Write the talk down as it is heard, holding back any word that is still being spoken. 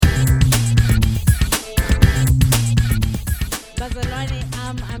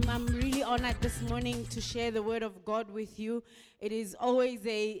honored this morning to share the word of God with you. It is always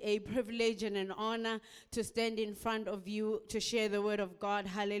a privilege and an honor to stand in front of you to share the word of God.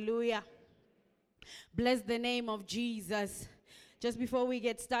 Hallelujah. Bless the name of Jesus. Just before we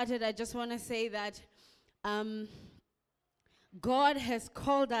get started, I just want to say that God has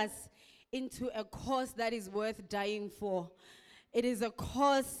called us into a cause that is worth dying for. It is a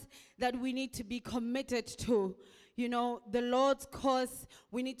cause that we need to be committed to. You know, the Lord's cause,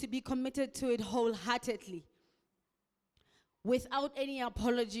 we need to be committed to it wholeheartedly, without any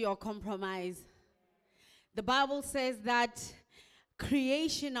apology or compromise. The Bible says that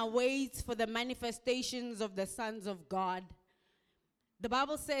creation awaits for the manifestations of the sons of God. The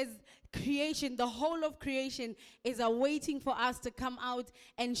Bible says creation, the whole of creation is awaiting for us to come out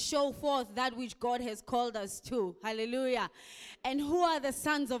and show forth that which God has called us to. Hallelujah. And who are the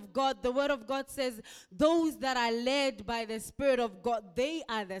sons of God? The word of God says those that are led by the Spirit of God, they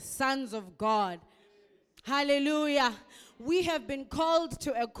are the sons of God. Hallelujah. We have been called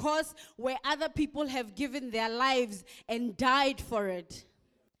to a cause where other people have given their lives and died for it.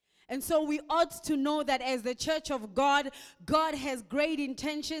 And so we ought to know that as the church of God, God has great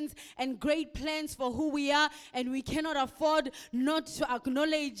intentions and great plans for who we are, and we cannot afford not to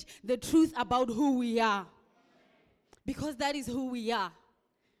acknowledge the truth about who we are, because that is who we are.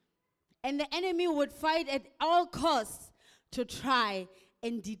 And the enemy would fight at all costs to try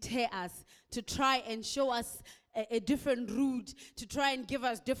and deter us, to try and show us a different route, to try and give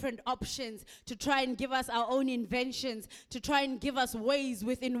us different options, to try and give us our own inventions, to try and give us ways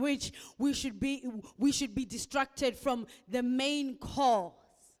within which we should be distracted from the main cause.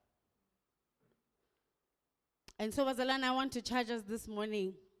 And so, Bazalana, I want to charge us this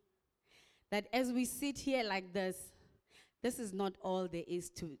morning that as we sit here like this is not all there is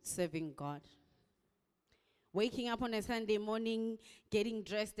to serving God. Waking up on a Sunday morning, getting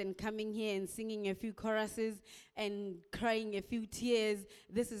dressed and coming here and singing a few choruses and crying a few tears,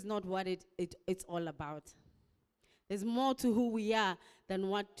 this is not what it's all about. There's more to who we are than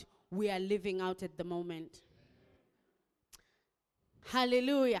what we are living out at the moment.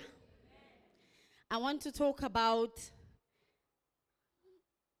 Hallelujah. I want to talk about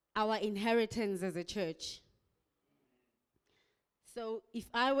our inheritance as a church. So if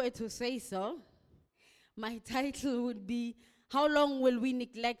I were to say so, my title would be, how long will we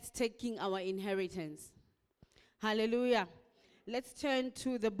neglect taking our inheritance? Hallelujah. Let's turn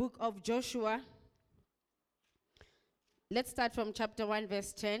to the book of Joshua. Let's start from chapter 1,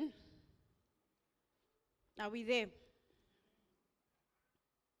 verse 10. Are we there?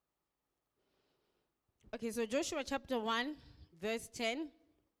 Okay, so Joshua chapter 1, verse 10.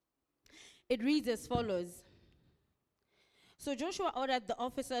 It reads as follows. So Joshua ordered the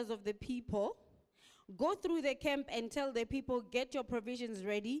officers of the people, go through the camp and tell the people, get your provisions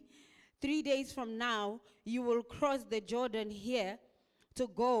ready. 3 days from now, you will cross the Jordan here to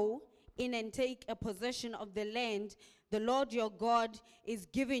go in and take a possession of the land the Lord your God is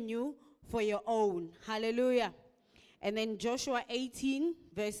giving you for your own. Hallelujah. And then Joshua 18,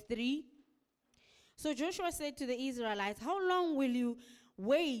 verse 3. So Joshua said to the Israelites, how long will you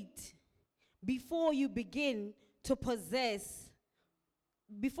wait before you begin to possess,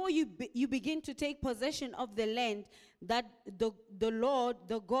 before you begin to take possession of the land that the Lord,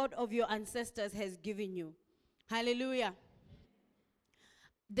 the God of your ancestors, has given you? Hallelujah.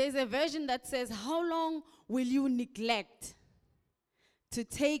 There's a version that says, how long will you neglect to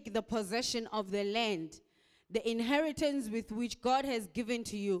take the possession of the land, the inheritance with which God has given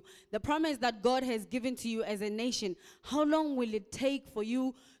to you, the promise that God has given to you as a nation? How long will it take for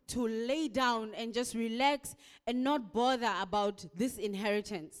you to lay down and just relax and not bother about this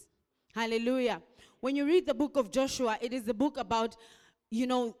inheritance? Hallelujah. When you read the book of Joshua, it is the book about,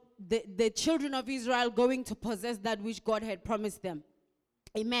 the children of Israel going to possess that which God had promised them.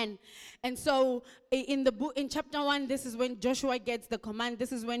 Amen. And so in the book, in chapter 1, this is when Joshua gets the command.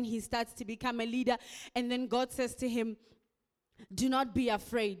 This is when he starts to become a leader. And then God says to him, do not be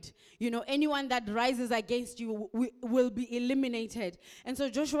afraid. Anyone that rises against you will be eliminated. And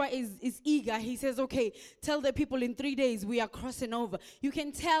so Joshua is eager. He says, okay, tell the people in 3 days we are crossing over. You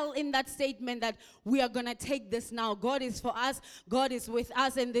can tell in that statement that we are going to take this now. God is for us. God is with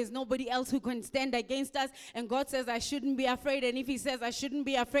us. And there's nobody else who can stand against us. And God says I shouldn't be afraid. And if he says I shouldn't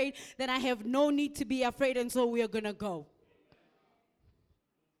be afraid, then I have no need to be afraid. And so we are going to go.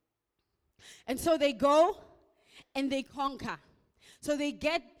 And so they go and they conquer. So they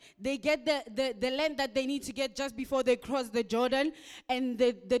get the land that they need to get just before they cross the Jordan, and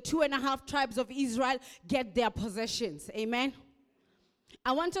the 2.5 tribes of Israel get their possessions. Amen.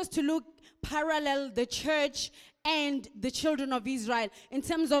 I want us to look parallel the church and the children of Israel in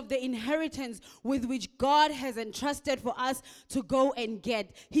terms of the inheritance with which God has entrusted for us to go and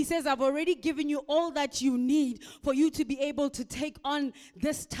get. He says, I've already given you all that you need for you to be able to take on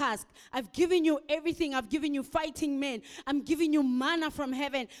this task. I've given you everything. I've given you fighting men. I'm giving you manna from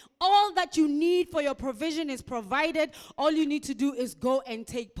heaven. All that you need for your provision is provided. All you need to do is go and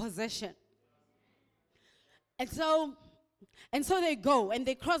take possession. And so they go and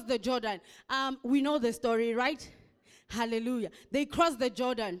they cross the Jordan. We know the story, right? Hallelujah. They cross the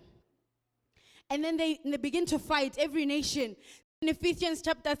Jordan. And then they begin to fight every nation. In Ephesians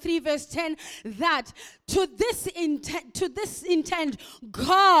chapter 3 verse 10, that to this intent,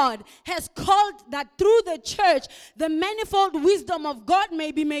 God has called that through the church, the manifold wisdom of God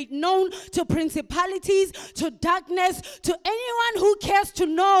may be made known to principalities, to darkness, to anyone who cares to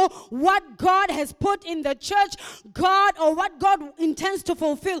know what God has put in the church, God, or what God intends to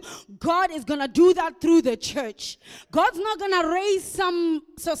fulfill. God is going to do that through the church. God's not going to raise some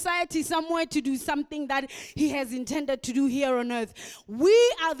society somewhere to do something that he has intended to do here on earth.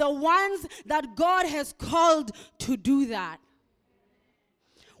 We are the ones that God has called to do that.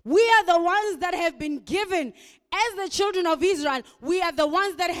 We are the ones that have been given, as the children of Israel, we are the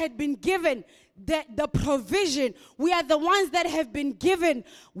ones that had been given the provision. We are the ones that have been given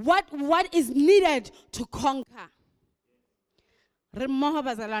what is needed to conquer.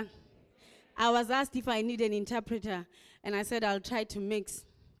 I was asked if I need an interpreter, and I said I'll try to mix.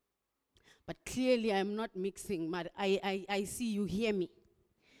 But clearly I'm not mixing, but I see you hear me.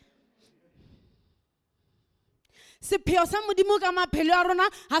 Sepheo sa modimo ka maphelo a rona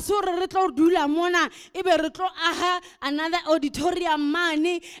ha se hore re tlo dula mona ebe re tlo aha another auditorium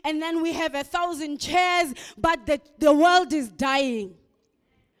money and then we have 1,000 chairs, but the world is dying.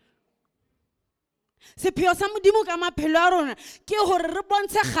 Sepheo sa modimo ka maphelo a rona ke hore re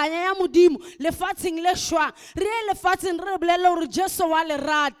bontshe kganya ya modimo lefatsheng le shwa re lefatsheng re bolelle hore Jesu wa le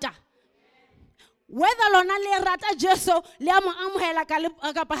rata. Whether lona le rata Jesu le amo amohela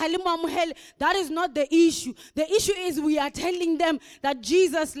kapa ha le mo amohele, that is not the issue. The issue is we are telling them that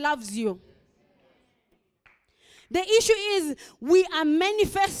Jesus loves you. The issue is we are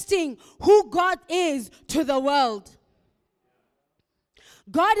manifesting who God is to the world.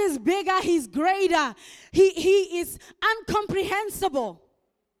 God is bigger, he's greater. He is incomprehensible.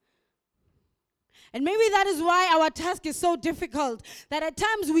 And maybe that is why our task is so difficult, that at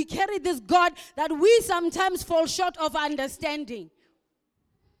times we carry this God that we sometimes fall short of understanding.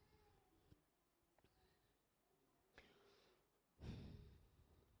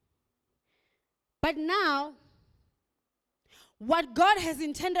 But now, what God has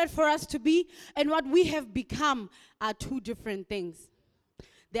intended for us to be and what we have become are two different things.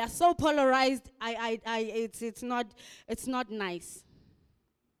 They are so polarized, it's not nice.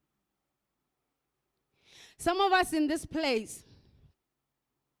 Some of us in this place,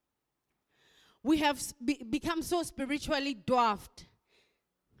 we have become so spiritually dwarfed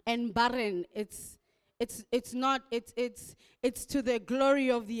and barren. It's to the glory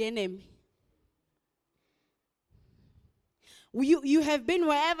of the enemy. You have been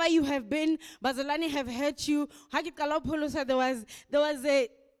wherever you have been. Bazalani have hurt you.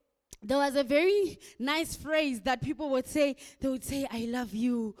 There was a very nice phrase that people would say. They would say, I love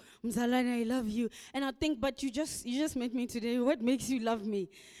you, Mzalani, I love you. And I think, but you just met me today. What makes you love me?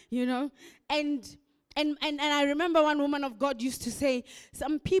 You know? And I remember one woman of God used to say,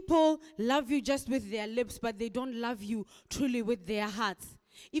 some people love you just with their lips, but they don't love you truly with their hearts.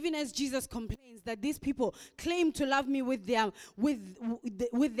 Even as Jesus complains that these people claim to love me with their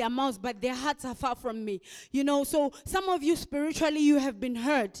mouths, but their hearts are far from me. You know, so some of you spiritually, you have been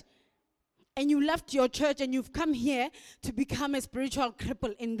hurt. And you left your church and you've come here to become a spiritual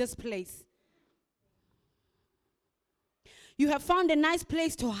cripple in this place. You have found a nice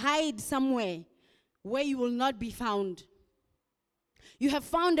place to hide somewhere where you will not be found. You have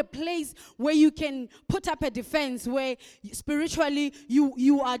found a place where you can put up a defense, where spiritually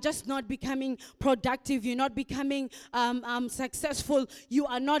you are just not becoming productive, you're not becoming successful, you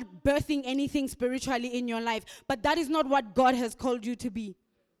are not birthing anything spiritually in your life. But that is not what God has called you to be.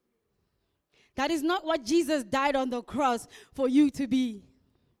 That is not what Jesus died on the cross for you to be.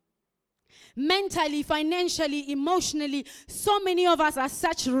 Mentally, financially, emotionally, so many of us are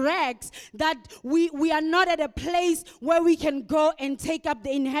such rags that we are not at a place where we can go and take up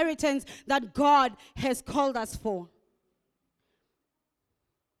the inheritance that God has called us for.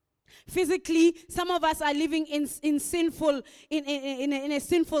 Physically, some of us are living in a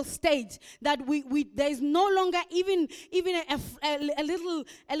sinful state that there is no longer even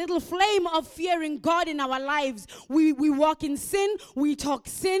a little flame of fearing God in our lives. We walk in sin, we talk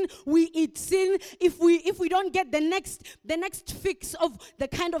sin, we eat sin. If we don't get the next fix of the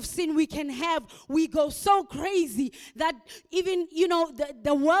kind of sin we can have, we go so crazy that even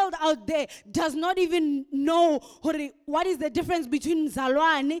the world out there does not even know what is the difference between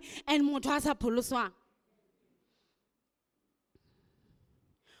Zalwane and Motwasa Poluswa.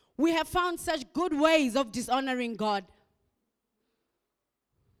 We have found such good ways of dishonoring God.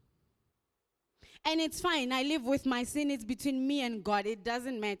 And it's fine. I live with my sin. It's between me and God. It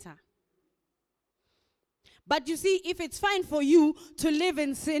doesn't matter. But you see, if it's fine for you to live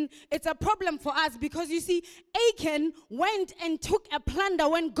in sin, it's a problem for us because you see, Achan went and took a plunder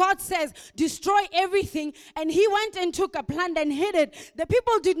when God says, destroy everything, and he went and took a plunder and hid it. The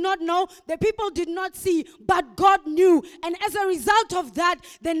people did not know, the people did not see, but God knew. And as a result of that,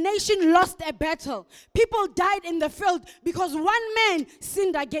 the nation lost a battle. People died in the field because one man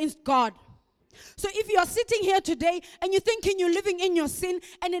sinned against God. So if you're sitting here today and you're thinking you're living in your sin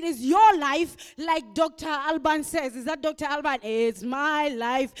and it is your life, like Dr. Alban says, is that Dr. Alban? It's my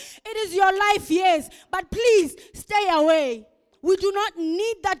life. It is your life, yes, but please stay away. We do not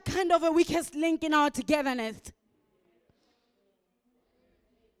need that kind of a weakest link in our togetherness.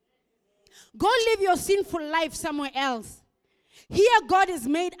 Go live your sinful life somewhere else. Here God has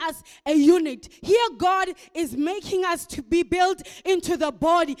made us a unit. Here God is making us to be built into the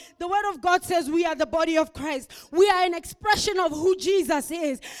body. The word of God says we are the body of Christ. We are an expression of who Jesus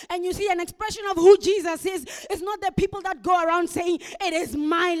is. And you see, an expression of who Jesus is not the people that go around saying, it is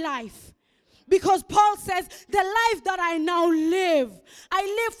my life. Because Paul says, the life that I now live,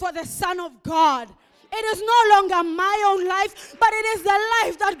 I live for the Son of God. It is no longer my own life, but it is the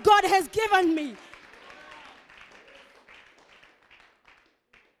life that God has given me.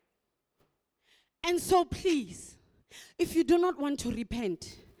 And so please, if you do not want to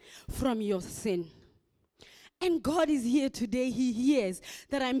repent from your sin, and God is here today, He hears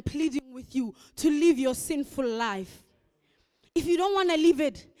that I'm pleading with you to live your sinful life. If you don't want to live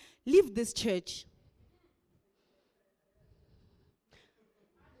it, leave this church.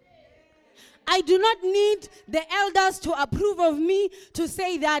 I do not need the elders to approve of me to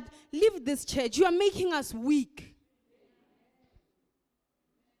say that, leave this church. You are making us weak.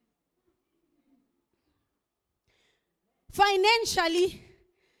 Financially,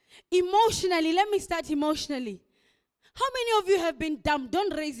 emotionally, let me start emotionally. How many of you have been dumped?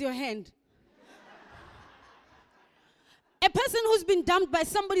 Don't raise your hand. A person who's been dumped by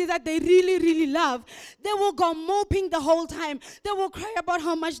somebody that they really, really love, they will go moping the whole time. They will cry about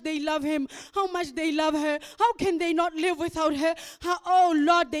how much they love him, how much they love her. How can they not live without her? Oh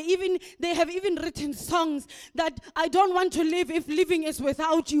Lord, they have even written songs that I don't want to live if living is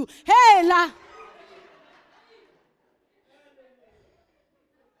without you. Hey, la.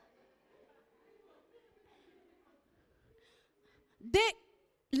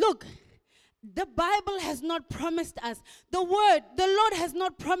 Look, the Bible has not promised us, the Lord has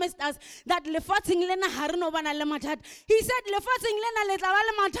not promised us that lefatsing lena harino bana le mathata. He said lefatsing lena le tla ba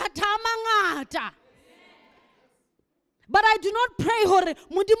le mathata a mangata. But I do not pray hore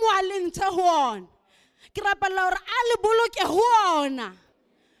modimo a le ntshe ho ona. Ke rapella hore a le boloke ho ona,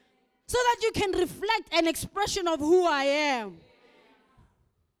 so that you can reflect an expression of who I am.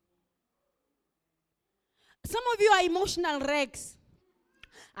 Some of you are emotional wrecks.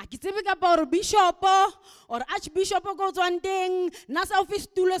 A ke tsebe ka ba bishop or archbishop go tswang teng na sa office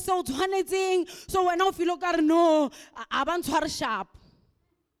tule so tshwanetseng, so wena o feel ka re no a ba ntshware sharp.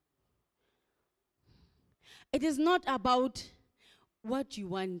 It is not about what you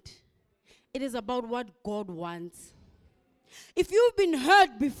want. It is about what God wants. If you've been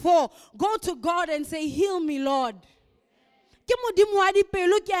hurt before, go to God and say, heal me, Lord. Ke modimo wa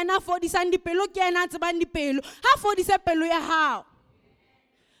dipelo ke ena fodisang dipelo ke ena tsebang dipelo ha fodisa pelo ya hao.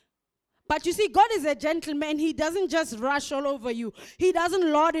 But you see, God is a gentleman. He doesn't just rush all over you. He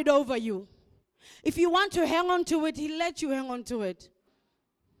doesn't lord it over you. If you want to hang on to it, He'll let you hang on to it.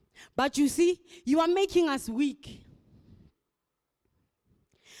 But you see, you are making us weak.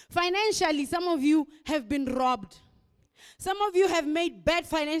 Financially, some of you have been robbed. Some of you have made bad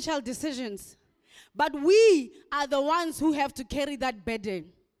financial decisions. But we are the ones who have to carry that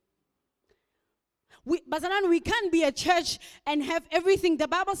burden. We can't be a church and have everything. The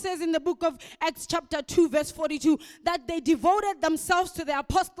Bible says in the book of Acts chapter 2 verse 42 that they devoted themselves to the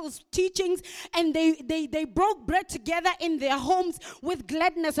apostles' teachings, and they broke bread together in their homes with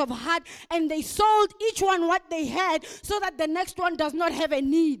gladness of heart, and they sold each one what they had so that the next one does not have a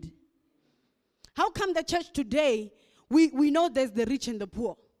need. How come the church today, we know there's the rich and the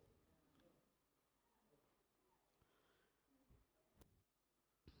poor?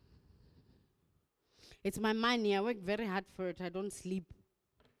 It's my money. I work very hard for it. I don't sleep.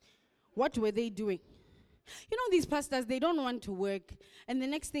 What were they doing? You know, these pastors, they don't want to work. And the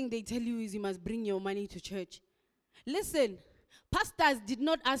next thing they tell you is you must bring your money to church. Listen, pastors did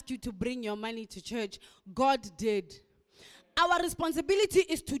not ask you to bring your money to church. God did. Our responsibility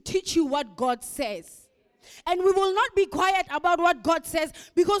is to teach you what God says. And we will not be quiet about what God says,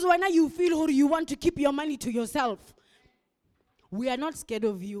 because when you feel or you want to keep your money to yourself. We are not scared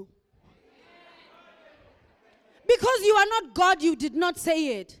of you. Because you are not God, you did not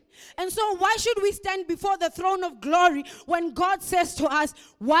say it. And so why should we stand before the throne of glory when God says to us,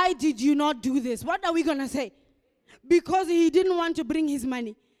 why did you not do this? What are we going to say? Because he didn't want to bring his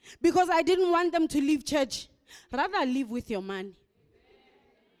money. Because I didn't want them to leave church. Rather live with your money.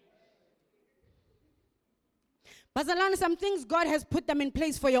 Bazalwane, some things God has put them in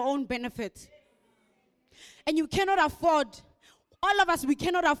place for your own benefit. And you cannot afford, all of us, we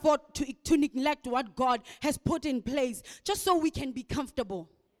cannot afford to neglect what God has put in place just so we can be comfortable.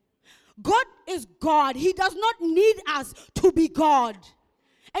 God is God. He does not need us to be God.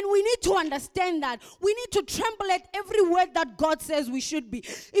 And we need to understand that. We need to tremble at every word that God says we should be.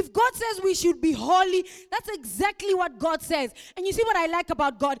 If God says we should be holy, that's exactly what God says. And you see what I like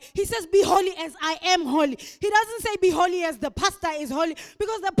about God? He says, be holy as I am holy. He doesn't say be holy as the pastor is holy,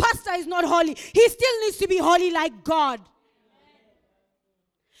 because the pastor is not holy. He still needs to be holy like God.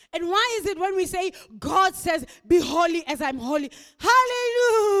 And why is it when we say God says, be holy as I'm holy?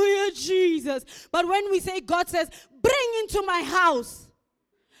 Hallelujah, Jesus. But when we say God says, bring into my house,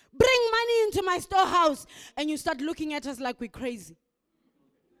 bring money into my storehouse, and you start looking at us like we're crazy.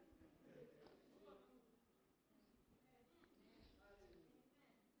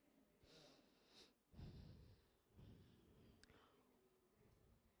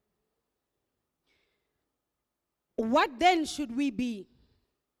 What then should we be?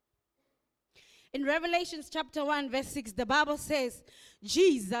 In Revelations chapter 1, verse 6, the Bible says,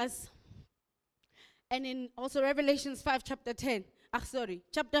 Jesus, and in also Revelations 5, chapter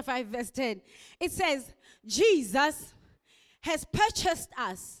 5, verse 10, it says, Jesus has purchased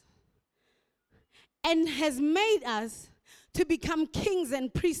us and has made us to become kings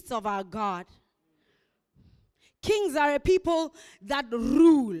and priests of our God. Kings are a people that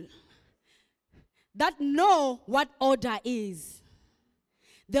rule, that know what order is.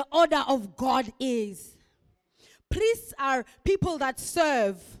 The order of God is. Priests are people that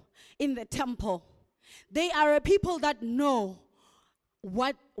serve in the temple. They are a people that know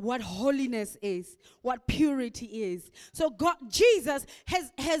what holiness is, what purity is. So God, Jesus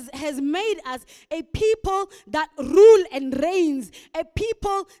has made us a people that rule and reigns, a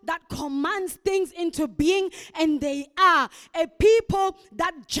people that commands things into being, and they are a people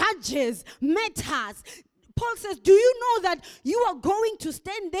that judges matters. Paul says, do you know that you are going to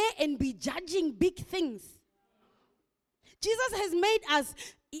stand there and be judging big things? Jesus has made us,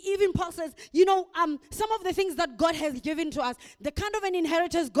 even Paul says, some of the things that God has given to us, the kind of an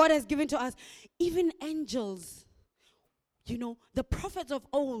inheritance God has given to us, even angels, the prophets of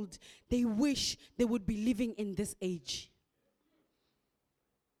old, they wish they would be living in this age.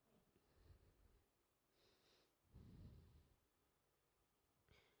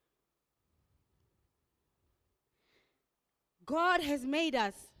 God has made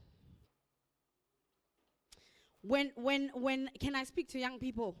us. When can I speak to young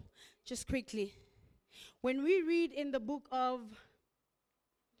people just quickly? When we read in the book of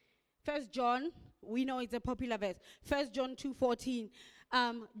 1 John, we know it's a popular verse, 1 John 2:14,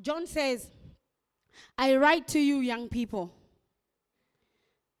 John says, I write to you, young people,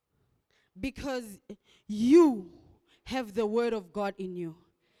 because you have the word of God in you,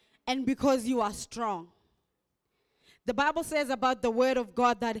 and because you are strong. The Bible says about the word of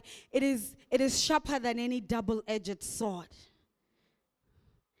God that it is sharper than any double-edged sword.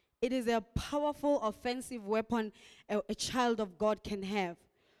 It is a powerful offensive weapon a child of God can have.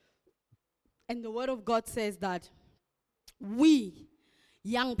 And the word of God says that we,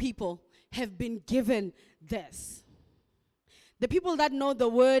 young people, have been given this. The people that know the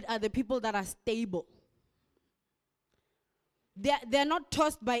word are the people that are stable. They're not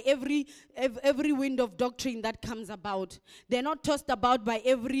tossed by every wind of doctrine that comes about. They're not tossed about by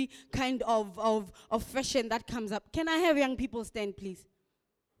every kind of fashion that comes up. Can I have young people stand, please?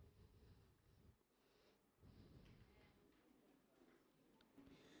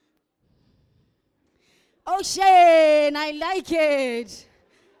 Oh, Shane, I like it.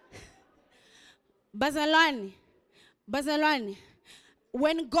 Bazalwane.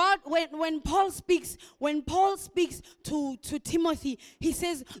 when Paul speaks to Timothy, he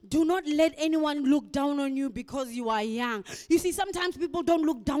says, do not let anyone look down on you because you are young. You see, sometimes people don't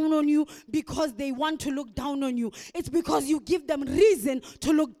look down on you because they want to look down on you. It's because you give them reason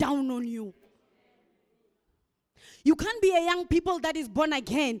to look down on you. You can't be a young people that is born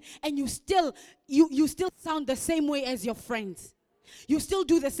again and you still sound the same way as your friends. You still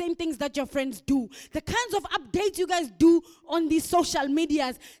do the same things that your friends do. The kinds of updates you guys do on these social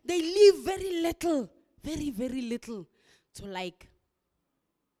medias, they leave very little, very, very little to like.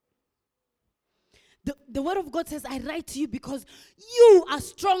 The word of God says, I write to you because you are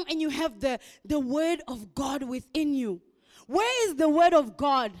strong and you have the word of God within you. Where is the word of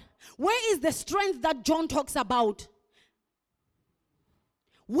God? Where is the strength that John talks about?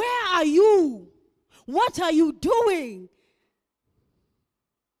 Where are you? What are you doing?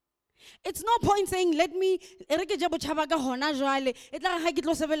 It's no point saying, let me, at least,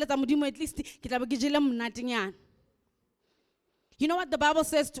 you know what the Bible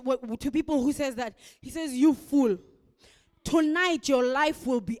says to people who says that? He says, you fool, tonight your life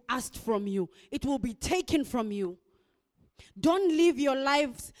will be asked from you. It will be taken from you. Don't live your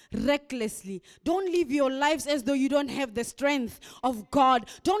lives recklessly. Don't live your lives as though you don't have the strength of God.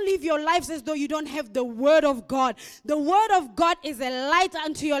 Don't live your lives as though you don't have the word of God. The word of God is a light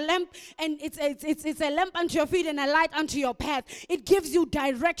unto your lamp, and it's a lamp unto your feet and a light unto your path. It gives you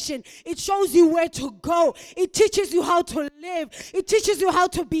direction. It shows you where to go. It teaches you how to live. It teaches you how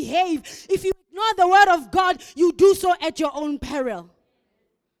to behave. If you ignore the word of God, you do so at your own peril.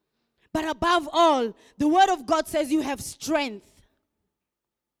 But above all, the word of God says you have strength.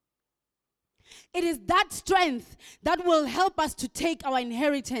 It is that strength that will help us to take our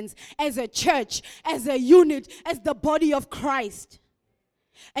inheritance as a church, as a unit, as the body of Christ.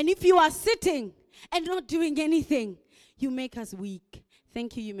 And if you are sitting and not doing anything, you make us weak.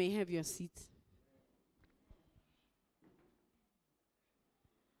 Thank you. You may have your seats.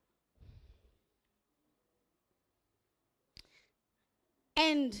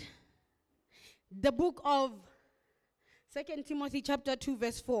 And the book of 2 Timothy chapter 2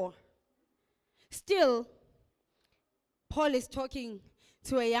 verse 4. Still, Paul is talking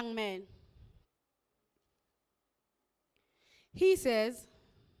to a young man. He says,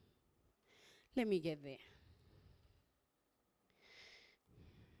 let me get there.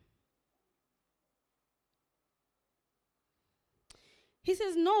 He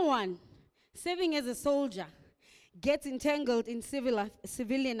says, no one serving as a soldier gets entangled in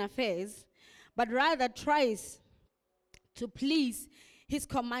civilian affairs, but rather tries to please his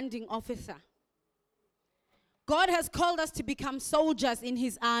commanding officer. God has called us to become soldiers in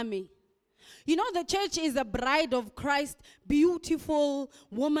his army. You know, the church is a bride of Christ, beautiful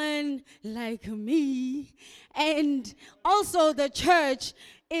woman like me. And also the church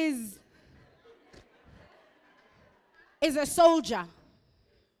is a soldier.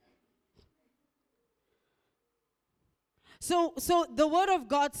 So the word of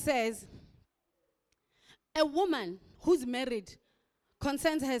God says, a woman who's married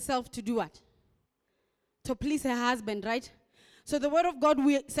consents herself to do what? To please her husband, right? So the word of God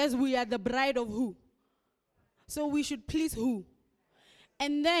says we are the bride of who? So we should please who?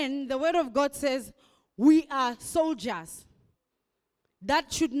 And then the word of God says we are soldiers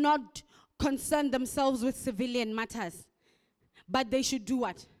that should not concern themselves with civilian matters, but they should do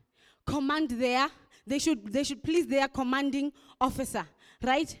what? They should please their commanding officer,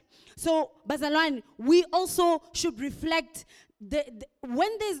 right? So, Bazalwane, we also should reflect when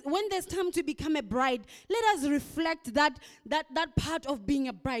there's time to become a bride, let us reflect that part of being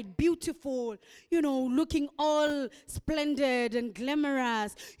a bride, beautiful, looking all splendid and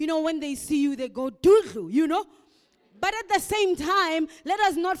glamorous. When they see you, they go doodle, But at the same time, let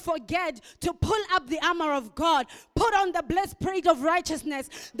us not forget to pull up the armor of God, put on the breastplate of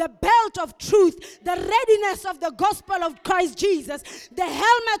righteousness, the belt of truth, the readiness of the gospel of Christ Jesus, the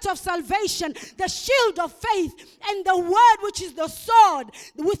helmet of salvation, the shield of faith, and the word which is the sword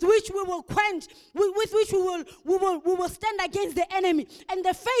with which we will quench, with which we will stand against the enemy, and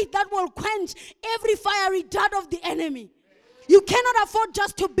the faith that will quench every fiery dart of the enemy. You cannot afford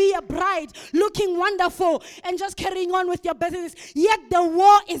just to be a bride looking wonderful and just carrying on with your business, yet the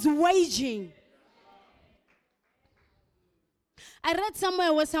war is waging. I read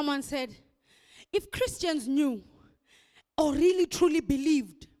somewhere where someone said, if Christians knew or really truly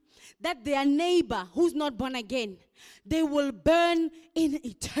believed that their neighbor who's not born again, they will burn in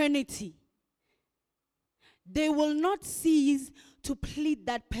eternity, they will not cease to plead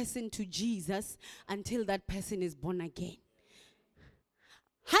that person to Jesus until that person is born again.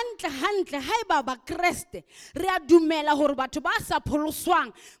 hantle haeba ba Kreste re a dumela hore batho ba sa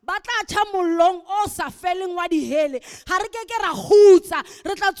pholoswang ba tla tjha mollong o sa feleng wa dihele. Ha re ke ra khutsa,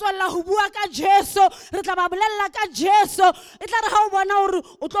 re tla tswella ho bua ka Jesu, re tla ba bolella ka Jesu. E tla re ha o bona hore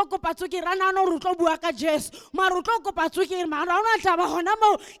o tlo kopa tswekere, ra nahana hore o tlo bua ka Jesu, mara o tlo kopa tswekere, mara ona tla ba hona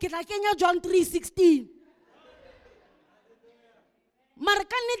moo ke tla kenya John 3:16. Mara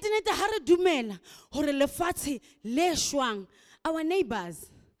ka nnete ha re dumela hore lefatshe le shwang, our neighbors,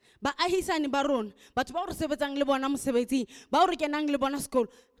 baahisane ba rona, batho ba re sebetsang le bona mosebetsing, ba re kenang le bona sekolo,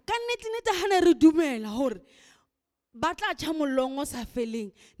 ka nnete ha ne re dumela hore ba tla tjha mollong o sa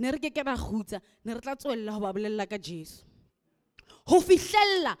feleng, ne re ke ra khutsa, ne re tla tswella ho ba bolella ka Jesu, ho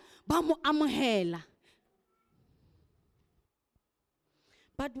fihlella ba mo amohela.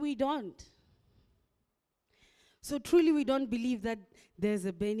 But we don't. So truly we don't believe that there's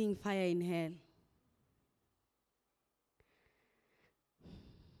a burning fire in hell.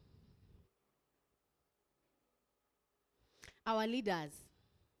 Our leaders.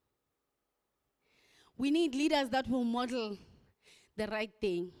 We need leaders that will model the right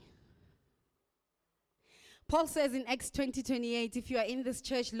thing. Paul says in Acts 20:28, if you are in this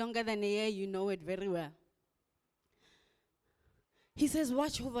church longer than a year, you know it very well. He says,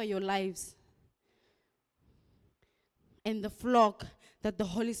 watch over your lives and the flock that the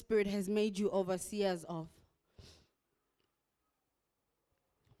Holy Spirit has made you overseers of.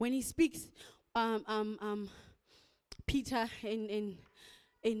 When he speaks, Peter in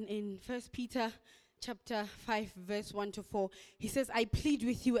 1 Peter chapter 5 verse 1-4, he says, I plead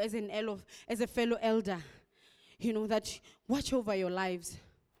with you as a fellow elder, that watch over your lives.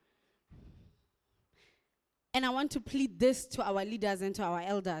 And I want to plead this to our leaders and to our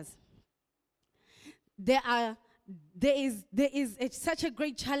elders. There is such a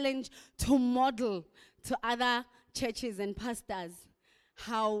great challenge to model to other churches and pastors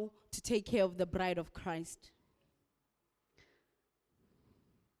how to take care of the bride of Christ.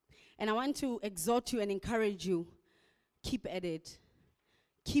 And I want to exhort you and encourage you, keep at it.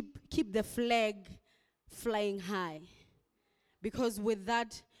 Keep the flag flying high. Because with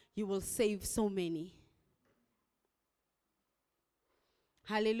that, you will save so many.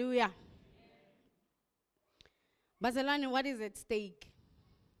 Hallelujah. Bazalwane, what is at stake?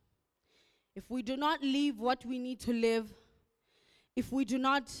 If we do not live what we need to live, if we do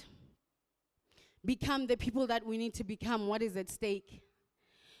not become the people that we need to become, what is at stake?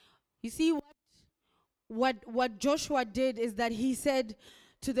 You see, what Joshua did is that he said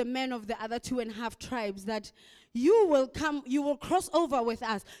to the men of the other 2.5 tribes that you will cross over with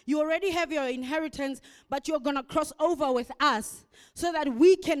us. You already have your inheritance, but you're going to cross over with us so that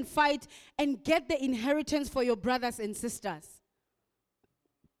we can fight and get the inheritance for your brothers and sisters.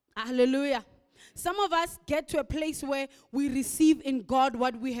 Hallelujah. Some of us get to a place where we receive in God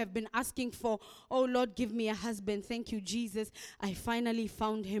what we have been asking for. Oh, Lord, give me a husband. Thank you, Jesus. I finally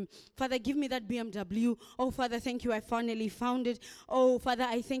found him. Father, give me that BMW. Oh, Father, thank you. I finally found it. Oh, Father,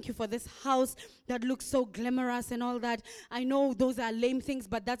 I thank you for this house that looks so glamorous and all that. I know those are lame things,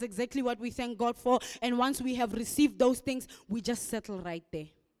 but that's exactly what we thank God for. And once we have received those things, we just settle right there.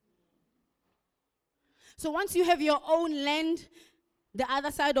 So once you have your own land, the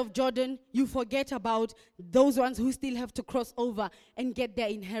other side of Jordan, you forget about those ones who still have to cross over and get their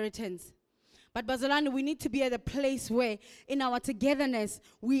inheritance. But Bazalwane, we need to be at a place where in our togetherness,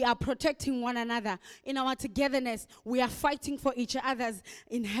 we are protecting one another. In our togetherness, we are fighting for each other's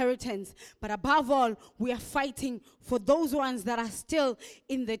inheritance. But above all, we are fighting for those ones that are still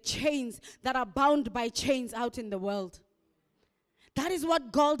in the chains, that are bound by chains out in the world. That is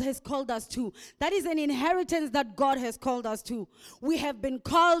what God has called us to. That is an inheritance that God has called us to. We have been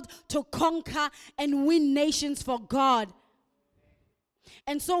called to conquer and win nations for God.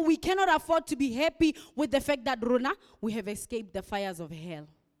 And so we cannot afford to be happy with the fact that, Rona, we have escaped the fires of hell.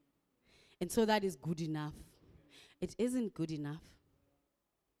 And so that is good enough. It isn't good enough.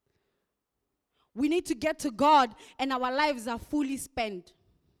 We need to get to God and our lives are fully spent.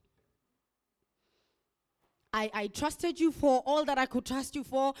 I trusted you for all that I could trust you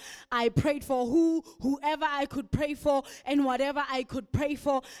for. I prayed for whoever I could pray for and whatever I could pray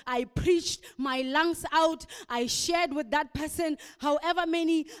for. I preached my lungs out. I shared with that person. However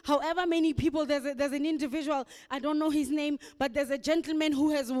many people, there's an individual, I don't know his name, but there's a gentleman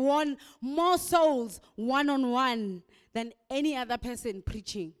who has won more souls one-on-one than any other person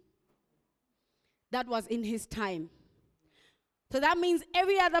preaching. That was in his time. So that means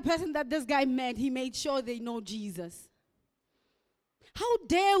every other person that this guy met, he made sure they know Jesus. How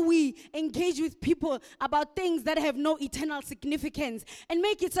dare we engage with people about things that have no eternal significance and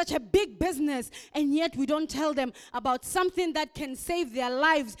make it such a big business, and yet we don't tell them about something that can save their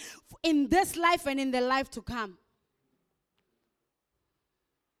lives in this life and in the life to come.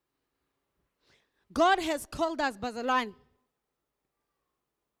 God has called us, Bazalwane,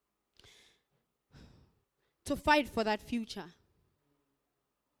 to fight for that future.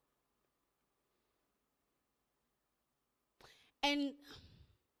 And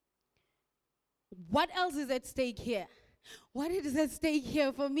what else is at stake here? What is at stake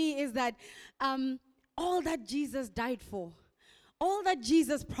here for me is that all that Jesus died for, all that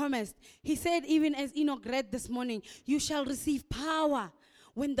Jesus promised, he said, even as Enoch read this morning, you shall receive power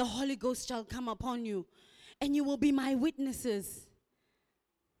when the Holy Ghost shall come upon you, and you will be my witnesses.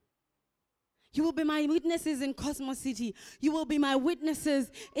 You will be my witnesses in Cosmos City. You will be my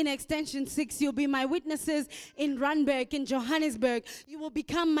witnesses in Extension 6. You'll be my witnesses in Randburg, in Johannesburg. You will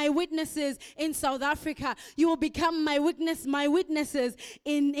become my witnesses in South Africa. You will become my witnesses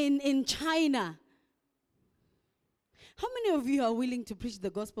in China. How many of you are willing to preach the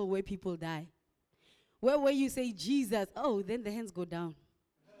gospel where people die? Where you say Jesus, oh, then the hands go down.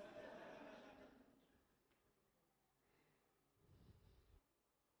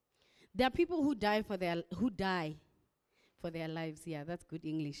 There are people who die for their lives. Yeah, that's good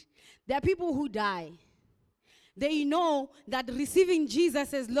English. There are people who die. They know that receiving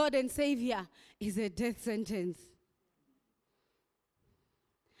Jesus as Lord and Savior is a death sentence.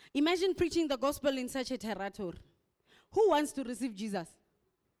 Imagine preaching the gospel in such a territory. Who wants to receive Jesus?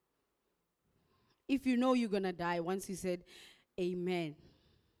 If you know you're going to die once you said amen.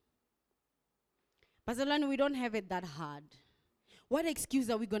 Bazalwane, we don't have it that hard. What excuse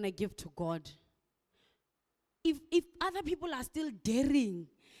are we going to give to God? If other people are still daring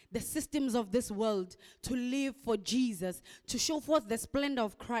the systems of this world to live for Jesus, to show forth the splendor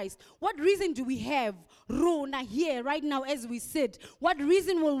of Christ, what reason do we have, Rona, here right now as we sit? What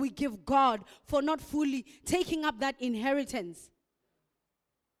reason will we give God for not fully taking up that inheritance?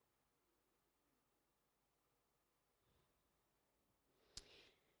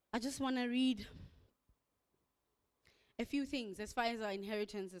 I just want to read a few things as far as our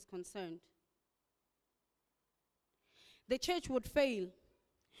inheritance is concerned. The church would fail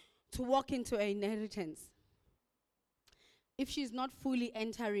to walk into an inheritance if she's not fully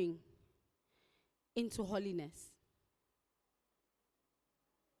entering into holiness.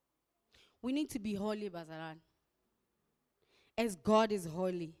 We need to be holy, Bazalwane, as God is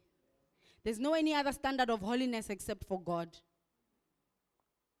holy. There's no any other standard of holiness except for God.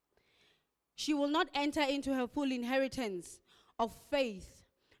 She will not enter into her full inheritance of faith,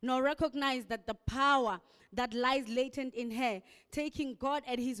 nor recognize that the power that lies latent in her, taking God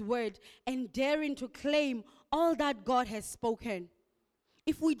at his word and daring to claim all that God has spoken.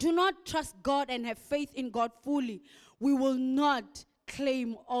 If we do not trust God and have faith in God fully, we will not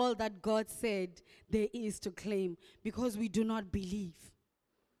claim all that God said there is to claim, because we do not believe.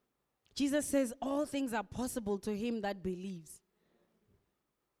 Jesus says all things are possible to him that believes.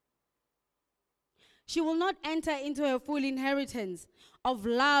 She will not enter into her full inheritance of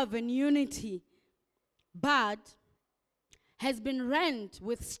love and unity, but has been rent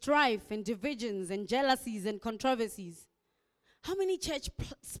with strife and divisions and jealousies and controversies. How many church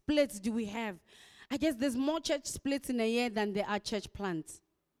splits do we have? I guess there's more church splits in a year than there are church plants.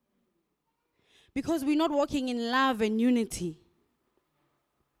 Because we're not walking in love and unity,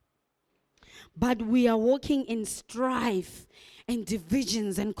 but we are walking in strife and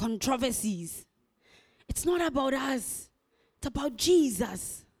divisions and controversies. It's not about us. It's about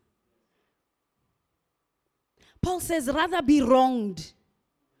Jesus. Paul says, rather be wronged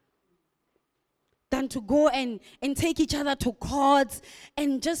than to go and take each other to courts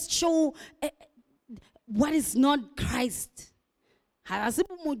and just show what is not Christ.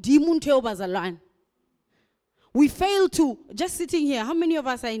 We fail to, just sitting here, how many of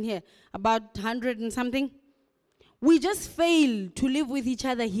us are in here? About 100 and something? We just fail to live with each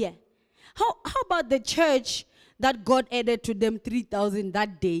other here. How about the church that God added to them 3,000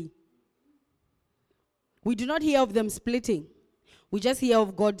 that day? We do not hear of them splitting. We just hear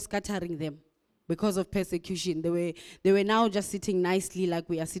of God scattering them because of persecution. They were now just sitting nicely like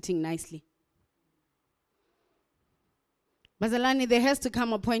we are sitting nicely. Bazalwane, there has to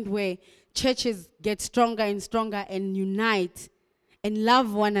come a point where churches get stronger and stronger and unite and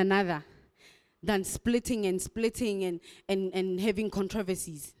love one another than splitting and having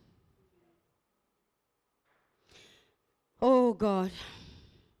controversies. Oh God.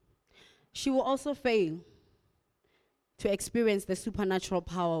 She will also fail to experience the supernatural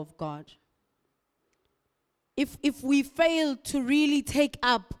power of God if we fail to really take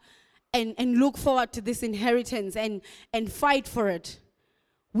up and look forward to this inheritance and fight for it,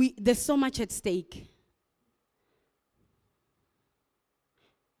 there's so much at stake.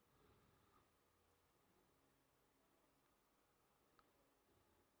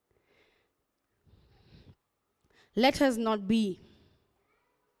 Let us not be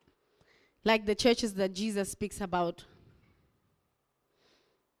like the churches that Jesus speaks about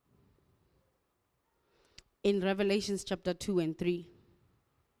in Revelations chapter 2 and 3.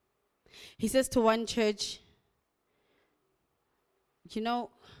 He says to one church, you know,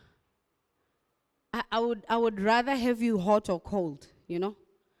 I would rather have you hot or cold, you know,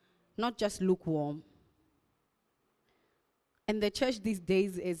 not just lukewarm. And the church these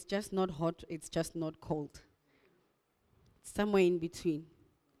days is just not hot, it's just not cold. It's somewhere in between.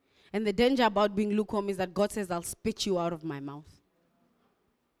 And the danger about being lukewarm is that God says, I'll spit you out of my mouth.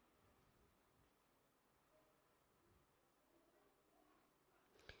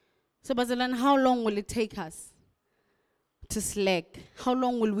 So, Bazalan, how long will it take us to slack? How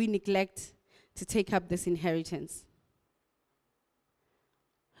long will we neglect to take up this inheritance?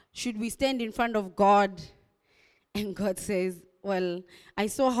 Should we stand in front of God and God says, well, I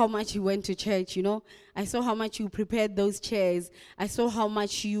saw how much you went to church, you know. I saw how much you prepared those chairs. I saw how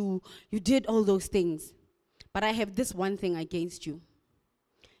much you did all those things. But I have this one thing against you.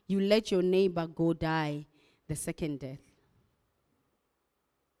 You let your neighbor go die the second death.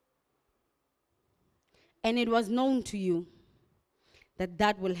 And it was known to you that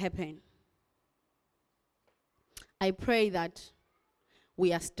that will happen. I pray that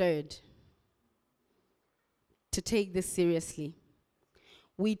we are stirred to take this seriously.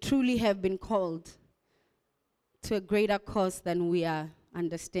 We truly have been called to a greater cause than we are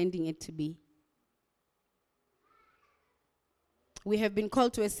understanding it to be. We have been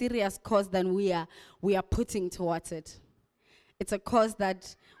called to a serious cause than we are putting towards it. It's a cause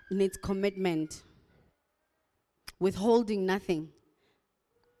that needs commitment, withholding nothing.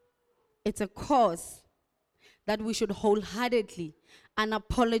 It's a cause that we should wholeheartedly,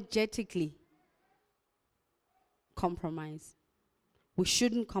 unapologetically compromise. We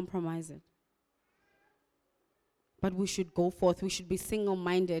shouldn't compromise it. But we should go forth. We should be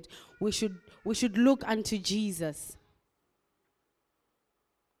single-minded. We should look unto Jesus.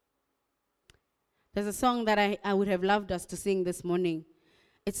 There's a song that I would have loved us to sing this morning.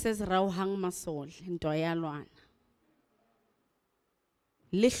 It says, Rauhang masol, ntoya lwana.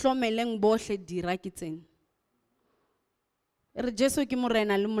 Le hlomeleng bohle dirakitseng. Re Jesu ke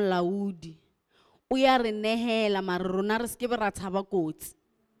morena le molaudi. O ya re nehela mara rona re ske be ra tshaba kotsi.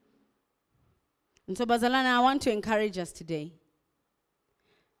 And so Bazalana, I want to encourage us today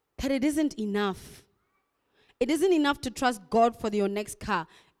that it isn't enough. It isn't enough to trust God for your next car.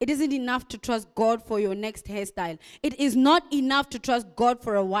 It isn't enough to trust God for your next hairstyle. It is not enough to trust God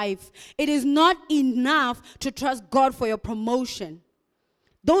for a wife. It is not enough to trust God for your promotion.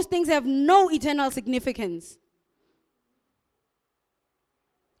 Those things have no eternal significance.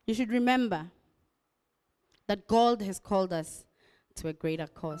 You should remember that God has called us to a greater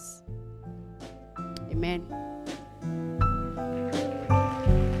cause. Amen.